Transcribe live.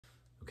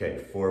Okay,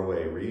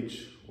 four-way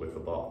reach with the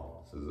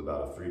ball. This is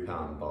about a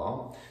 3-pound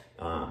ball.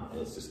 And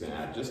it's just gonna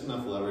add just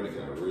enough lever to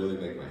kind of really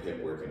make my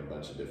hip work in a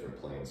bunch of different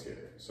planes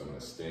here. So I'm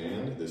gonna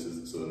stand,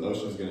 so the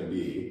motion is gonna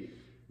be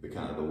the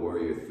kind of the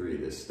warrior three,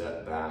 this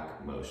step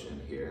back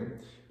motion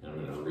here. And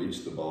I'm gonna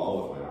reach the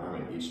ball with my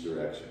arm in each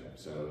direction.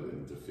 So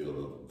to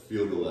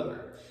feel the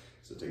lever.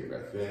 So take a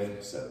breath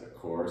in, set the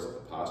core, set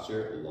the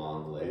posture,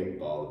 long leg,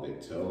 ball the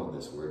big toe on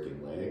this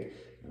working leg.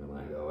 And then when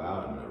I go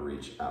out, I'm gonna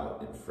reach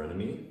out in front of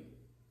me.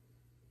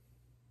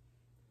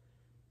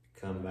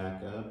 Come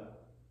back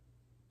up,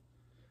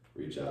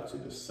 reach out to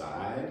the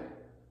side,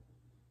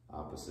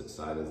 opposite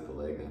side is the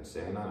leg that I'm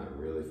standing on. I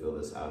really feel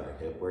this outer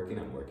hip working.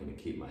 I'm working to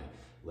keep my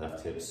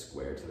left hip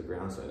square to the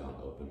ground so I don't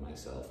open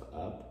myself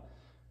up.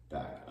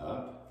 Back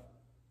up,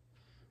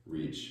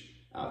 reach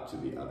out to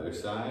the other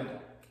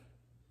side.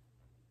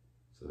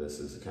 So this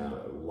is kind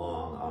of a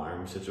long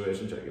arm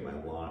situation. Try to get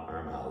my long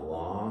arm out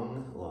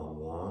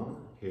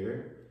long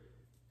here.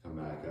 Come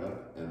back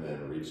up and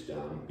then reach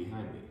down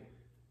behind me.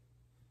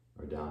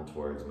 Or down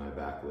towards my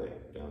back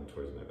leg, down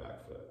towards my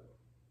back foot.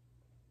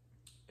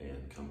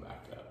 And come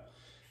back up.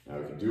 Now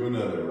we can do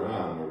another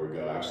round where we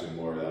go actually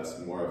that's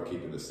more of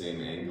keeping the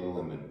same angle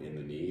in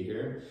the knee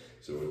here.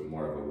 So with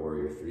more of a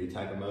warrior three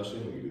type of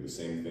motion, we can do the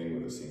same thing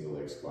with a single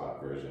leg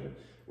squat version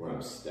where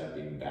I'm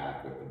stepping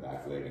back with the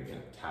back leg and kind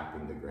of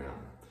tapping the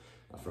ground.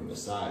 From the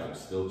side, I'm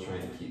still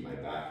trying to keep my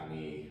back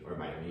knee or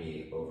my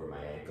knee over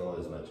my ankle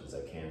as much as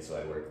I can so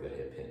I work the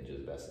hip hinge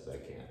as best as I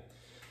can.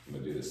 I'm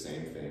gonna do the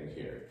same thing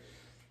here.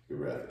 Good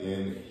breath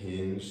in,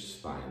 hinge,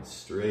 spine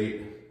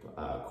straight,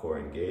 core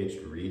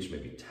engaged, reach,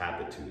 maybe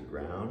tap it to the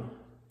ground.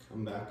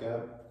 Come back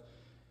up,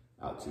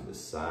 out to the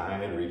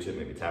side, reach it,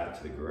 maybe tap it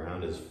to the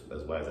ground as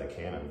wide as I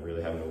can. I'm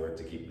really having to work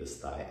to keep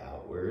this thigh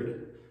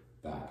outward.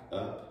 Back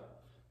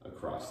up,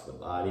 across the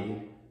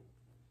body.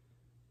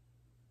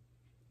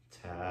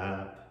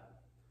 Tap,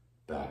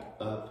 back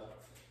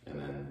up, and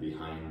then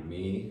behind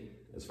me,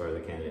 as far as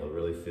I can, you'll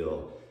really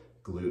feel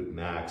glute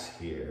max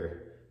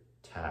here.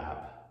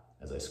 Tap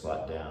as I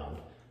squat down,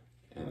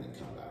 and then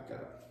come back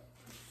up.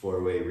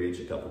 Four-way reach,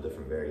 a couple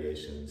different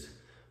variations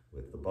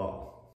with the ball.